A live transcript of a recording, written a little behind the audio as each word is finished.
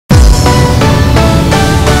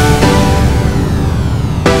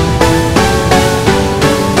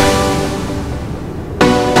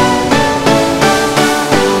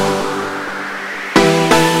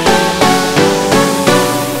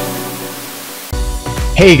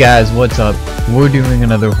Hey guys, what's up? We're doing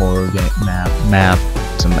another horror game map.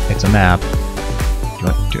 It's a map.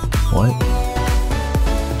 What?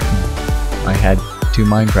 I had two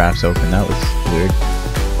Minecrafts open. That was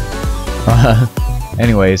weird.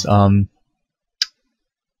 Anyways,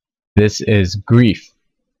 this is Grief.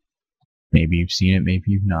 Maybe you've seen it,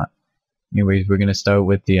 maybe you've not. Anyways, we're gonna start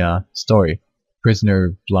with the story.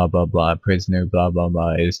 Prisoner blah blah blah. Prisoner blah blah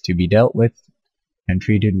blah is to be dealt with and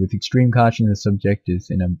treated with extreme caution. The subject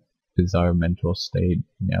is in a bizarre mental state.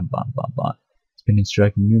 Yeah, blah blah blah. He's been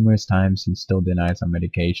instructed numerous times. He still denies on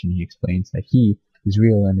medication. He explains that he is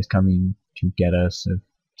real and is coming to get us. So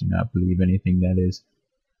do not believe anything that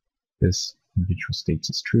this individual states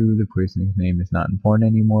is true. The prisoner's name is not important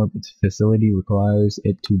anymore, but the facility requires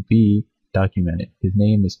it to be documented. His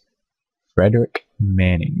name is Frederick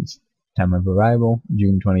Mannings. Time of arrival,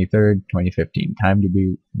 June 23rd, 2015. Time to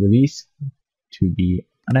be released, to be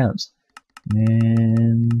announced.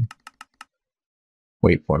 And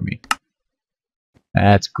wait for me.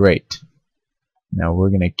 That's great. Now we're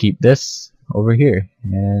gonna keep this over here,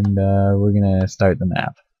 and we're gonna start the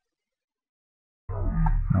map.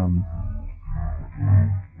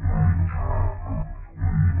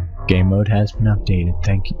 Game mode has been updated.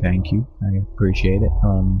 Thank you. I appreciate it.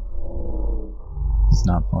 It's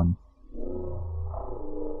not fun.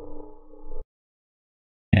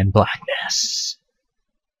 And blackness.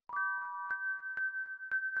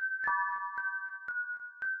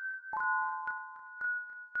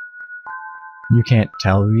 You can't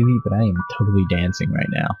tell really, but I am totally dancing right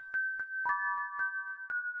now.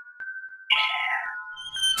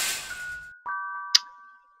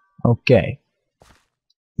 Okay.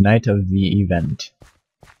 Night of the event.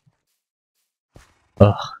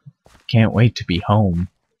 Ugh. Can't wait to be home.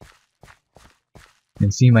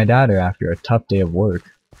 And see my daughter after a tough day of work.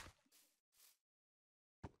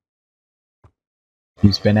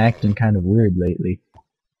 She's been acting kind of weird lately.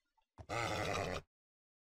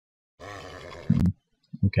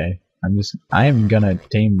 Okay, I am gonna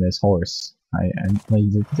tame this horse. I'm like,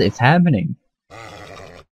 it's happening.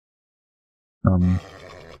 Can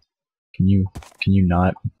you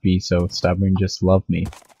not be so stubborn? Just love me.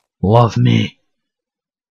 Love me!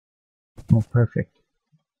 Oh, perfect.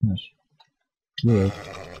 Gosh. Good.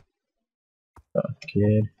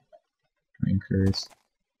 TheKidFrankers.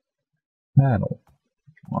 Battle.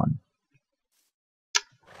 Come on.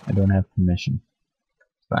 I don't have permission.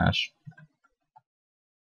 Slash.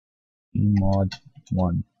 Mod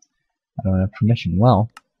 1. I don't have permission. Well,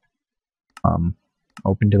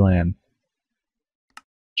 open to land.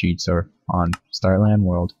 Cheats are on. Start land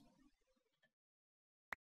world.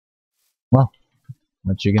 Well,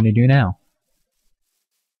 what you gonna do now?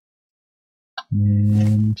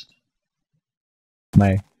 And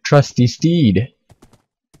my trusty steed.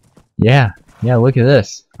 Yeah, look at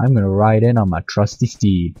this. I'm gonna ride in on my trusty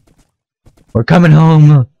steed. We're coming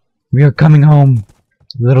home! We are coming home!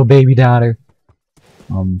 Little baby daughter.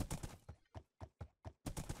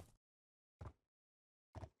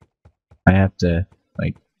 I have to,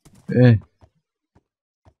 like, this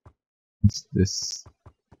is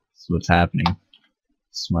what's happening.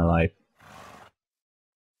 This is my life.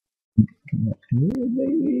 Come here,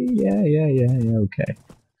 baby. Yeah, okay.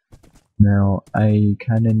 Now, I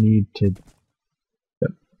kinda need to...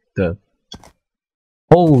 The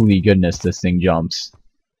holy goodness, this thing jumps.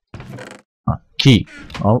 Key.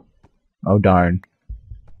 Oh darn.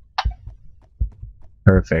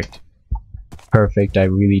 Perfect. I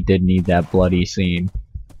really did need that bloody scene.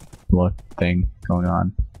 Look thing going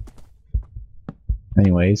on.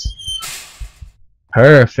 Anyways.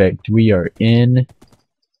 Perfect. We are in.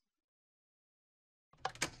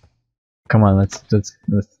 Come on, let's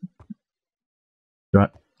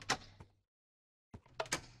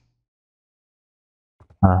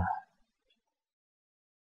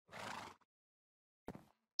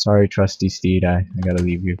sorry, trusty steed, I gotta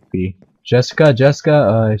leave you be. Jessica,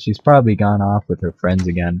 she's probably gone off with her friends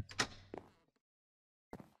again.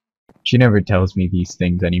 She never tells me these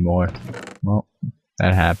things anymore. Well,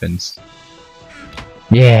 that happens.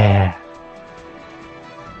 Yeah!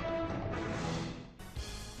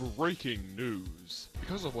 Breaking news.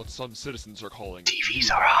 Because of what some citizens are calling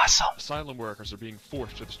TVs are awesome. Asylum workers are being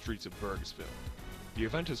forced to the streets of Burgisville. The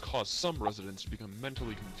event has caused some residents to become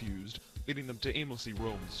mentally confused, leading them to aimlessly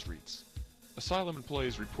roam the streets. Asylum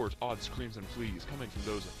employees report odd screams and pleas coming from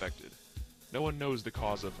those affected. No one knows the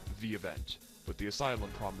cause of the event, but the asylum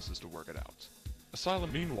promises to work it out.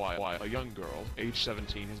 Asylum, meanwhile, a young girl, age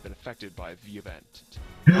 17, has been affected by the event.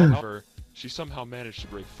 However, she somehow managed to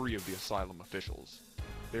break free of the asylum officials.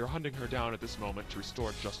 They are hunting her down at this moment to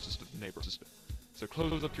restore justice to the neighbors. So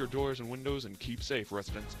close up your doors and windows and keep safe,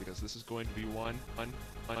 residents, because this is going to be one.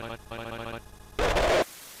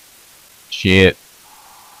 Shit.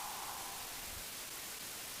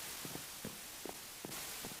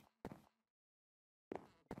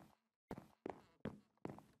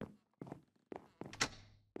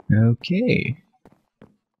 Okay.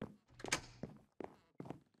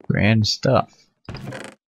 Grand stuff.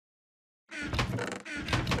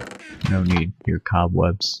 No need your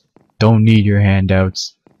cobwebs. Don't need your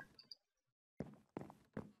handouts.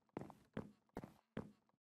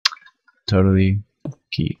 Totally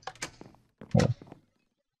key. Oh.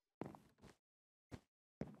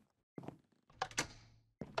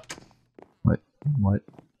 What?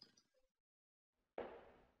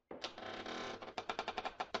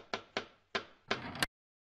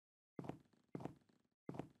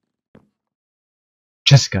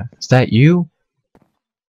 Jessica, is that you?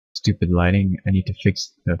 Stupid lighting. I need to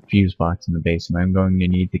fix the fuse box in the basement. I'm going to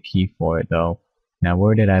need the key for it, though. Now,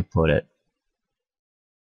 where did I put it?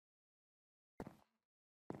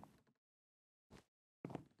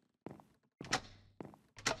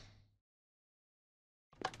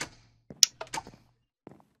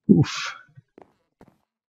 Oof.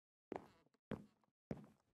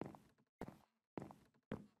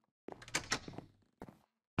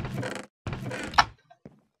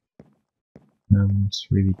 It's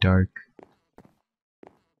really dark.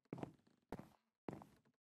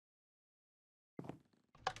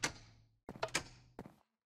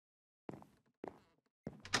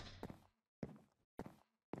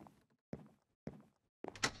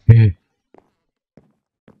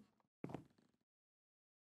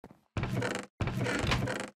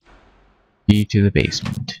 Key to the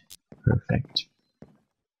basement. Perfect.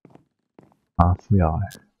 Off we are.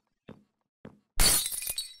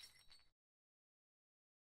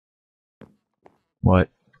 What?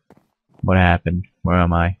 What happened? Where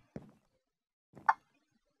am I?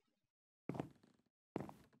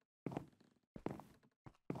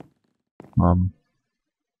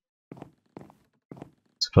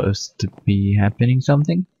 Supposed to be happening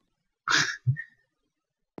something?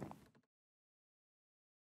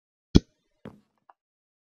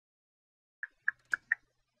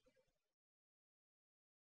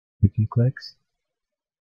 Clicky clicks.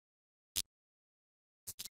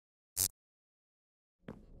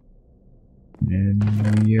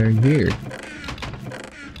 And we are here.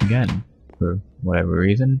 Again. For whatever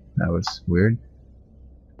reason. That was weird.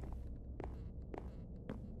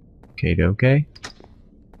 Okay.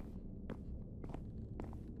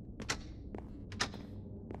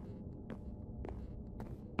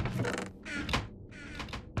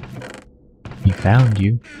 He found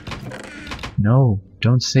you. No,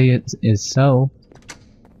 don't say it is so.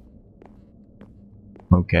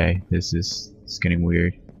 Okay, this is getting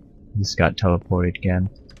weird. This got teleported again.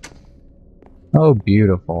 Oh,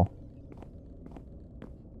 beautiful.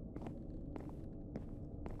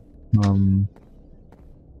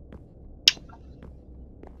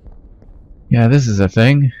 Yeah, this is a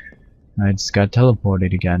thing. I just got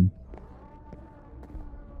teleported again.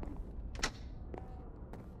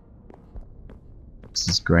 This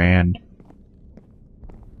is grand.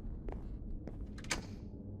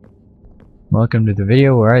 Welcome to the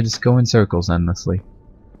video where I just go in circles endlessly.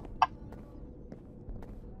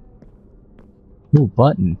 Ooh,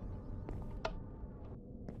 button.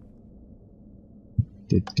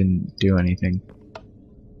 Didn't do anything.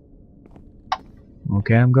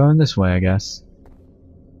 Okay, I'm going this way, I guess.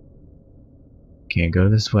 Can't go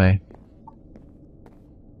this way.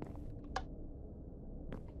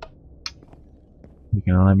 You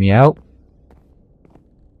gonna let me out?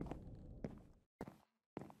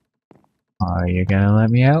 Are you gonna let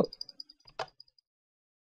me out?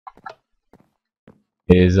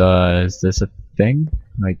 Is this a thing?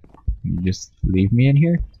 Like, you just leave me in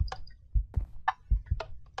here?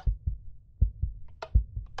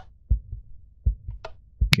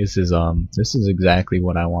 This is exactly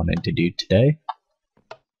what I wanted to do today.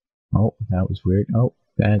 Oh, that was weird. Oh,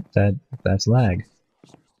 that's lag.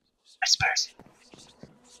 Whispers.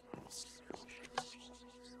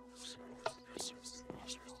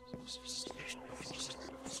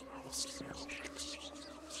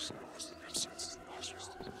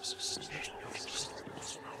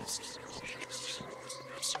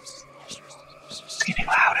 It's getting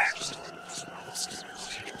louder.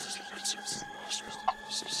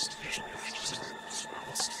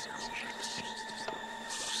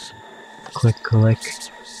 Click.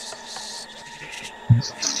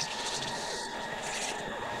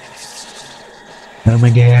 Oh my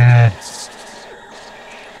god.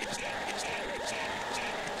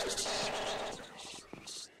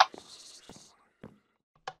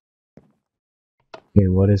 Okay,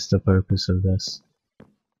 what is the purpose of this?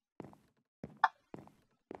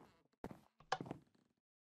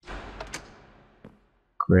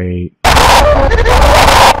 Great.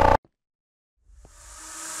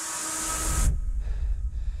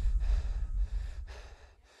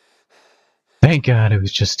 Thank God it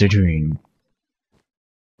was just a dream.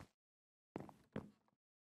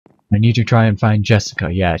 I need to try and find Jessica.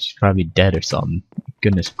 Yeah, she's probably dead or something.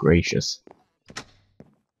 Goodness gracious.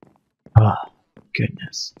 Ah,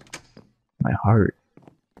 goodness. My heart.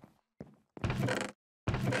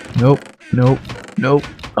 Nope, nope, nope.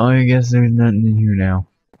 I guess there's nothing in here now.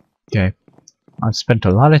 Okay. I've spent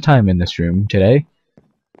a lot of time in this room today.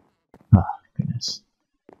 Oh, goodness.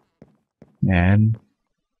 And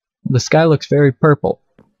the sky looks very purple.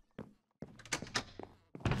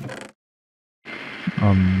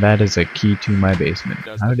 That is a key to my basement.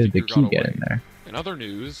 How did the key get in there? In other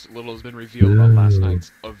news, little has been revealed about last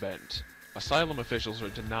night's event. Asylum officials are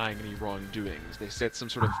denying any wrongdoings. They said some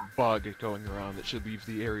sort of bug going around that should leave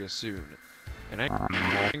the area soon. An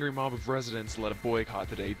angry mob of residents led a boycott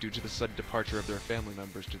today due to the sudden departure of their family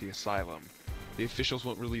members to the asylum. The officials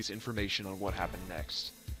won't release information on what happened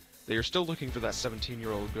next. They are still looking for that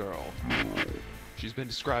 17-year-old girl. She's been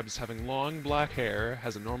described as having long black hair,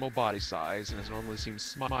 has a normal body size, and has normally seemed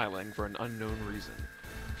smiling for an unknown reason.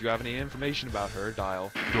 If you have any information about her,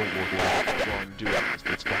 dial "Don't look like wrongdoings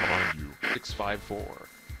that's behind you" 654.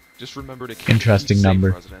 Just remember to keep Interesting safe,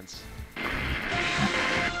 number. residents.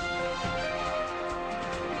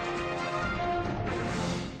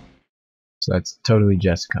 So that's totally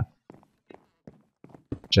Jessica.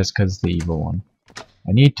 Jessica's the evil one.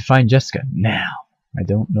 I need to find Jessica now. I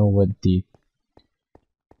don't know what the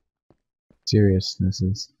seriousness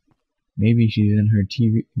is. Maybe she's in her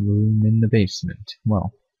TV room in the basement.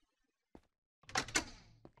 Well,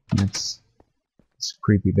 it's a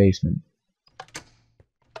creepy basement.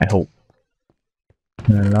 I hope.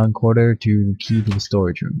 And a long corridor to the key to the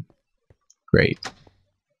storage room. Great.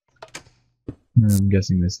 I'm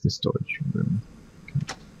guessing this is the storage room.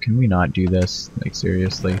 Can we not do this? Like,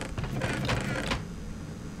 seriously?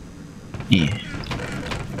 Yeah.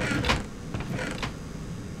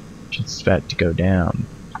 Just about to go down.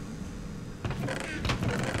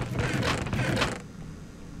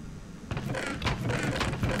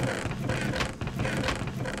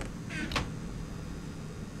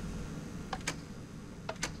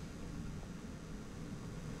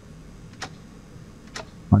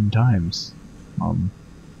 Fun times.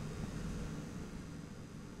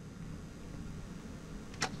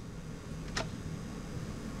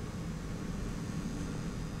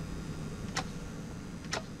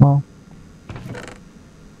 Well,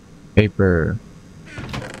 paper,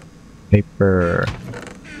 paper,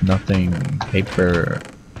 nothing, paper.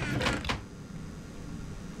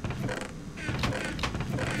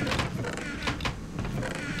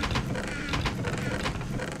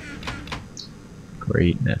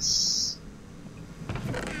 Greatness.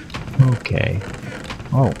 Okay.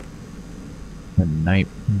 Oh. The night.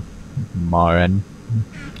 Marin.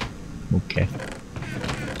 Okay.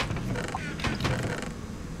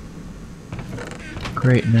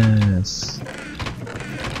 Greatness.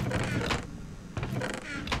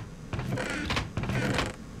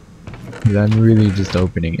 I'm really just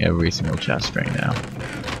opening every single chest right now.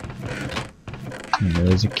 And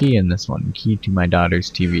there's a key in this one. Key to my daughter's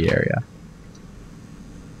TV area.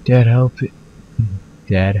 Dad, help it.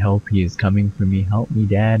 Dad, help. He is coming for me. Help me,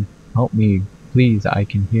 Dad. Help me. Please, I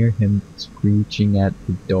can hear him scratching at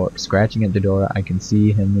the door. I can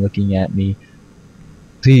see him looking at me.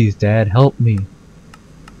 Please, Dad, help me.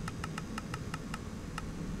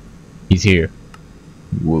 He's here.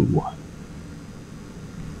 Whoa.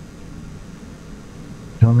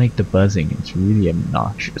 Don't like the buzzing. It's really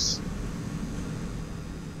obnoxious.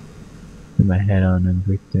 Put my head on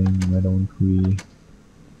everything. Why don't we...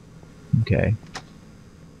 Okay.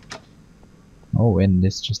 Oh, and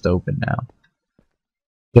this just opened now.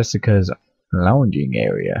 Jessica's lounging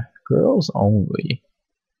area. Girls only.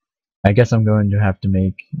 I guess I'm going to have to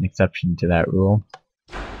make an exception to that rule.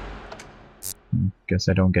 Guess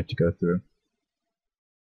I don't get to go through.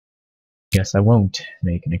 Guess I won't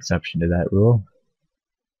make an exception to that rule.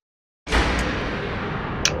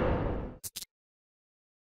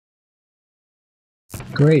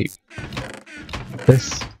 Great.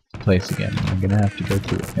 This place again. I'm gonna have to go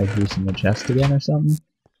through every single chest again or something.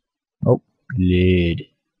 Oh, lid.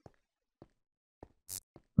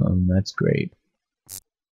 That's great.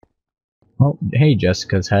 Oh, hey,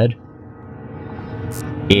 Jessica's head.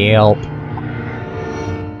 Help.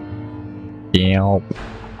 Help.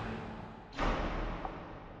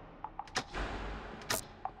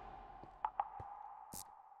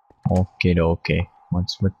 Okay.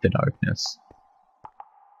 What's with the darkness?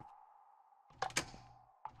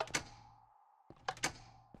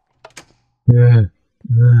 There's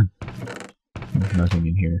nothing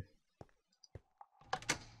in here.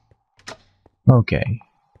 Okay,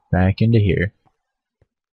 back into here.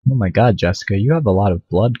 Oh my god, Jessica, you have a lot of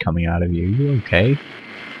blood coming out of you. You okay?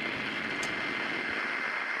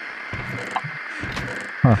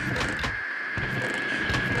 Huh.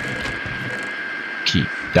 Key. ...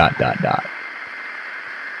 That's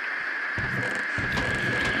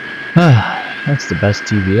the best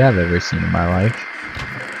TV I've ever seen in my life.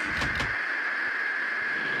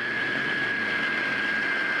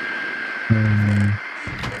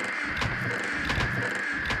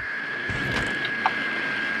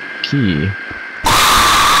 Key.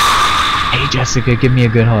 Hey Jessica, give me a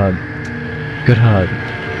good hug. Good hug.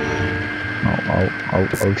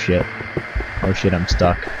 Oh shit. Oh shit, I'm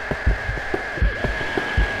stuck.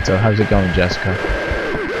 So how's it going, Jessica?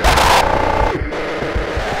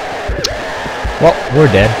 Well, we're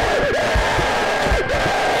dead.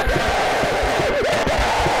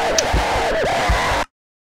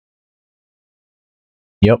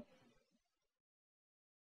 Yep.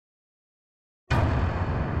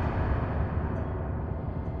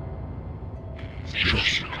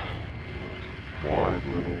 Jessica, my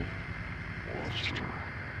little monster.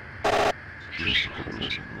 Jessica doesn't know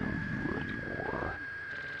you anymore.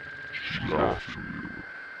 She's after you.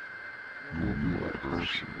 You'll be like her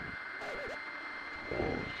soon.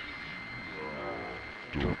 Oh,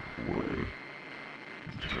 don't worry.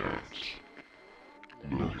 You can't.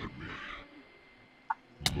 Look at me.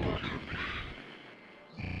 Look at me.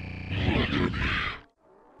 Look at me.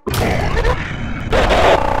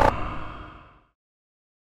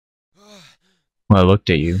 Well, I looked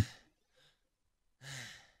at you.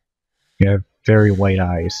 You have very white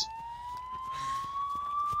eyes.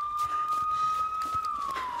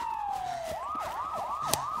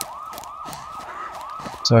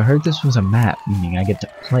 So I heard this was a map, meaning I get to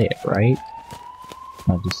play it, right?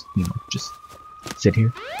 I'll just, just sit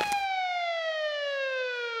here.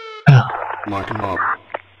 Oh. Lock him up.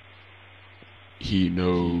 He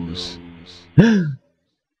knows.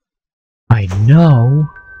 I know.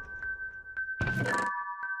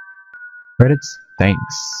 Credits?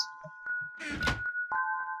 Thanks.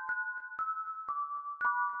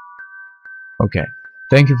 Okay.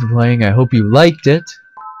 Thank you for playing. I hope you liked it.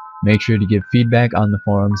 Make sure to give feedback on the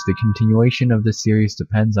forums. The continuation of this series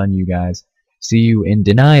depends on you guys. See you in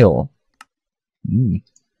Denial.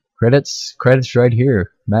 Credits right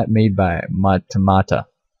here. Map made by My Tomato.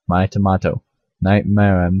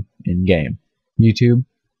 Nightmare in game.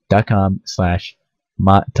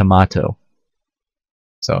 YouTube.com/tomato.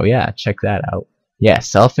 So yeah, check that out. Yeah,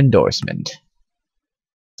 self-endorsement.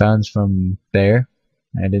 Sounds from there.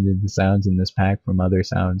 I edited the sounds in this pack from other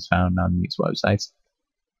sounds found on these websites.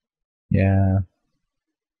 Yeah.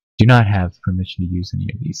 Do not have permission to use any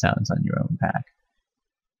of these sounds on your own pack.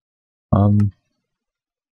 I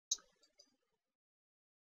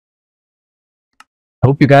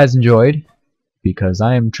hope you guys enjoyed, because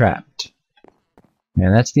I am trapped.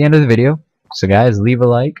 And that's the end of the video. So guys, leave a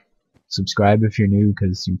like, subscribe if you're new,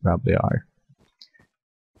 because you probably are.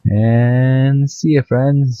 And see ya,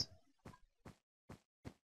 friends.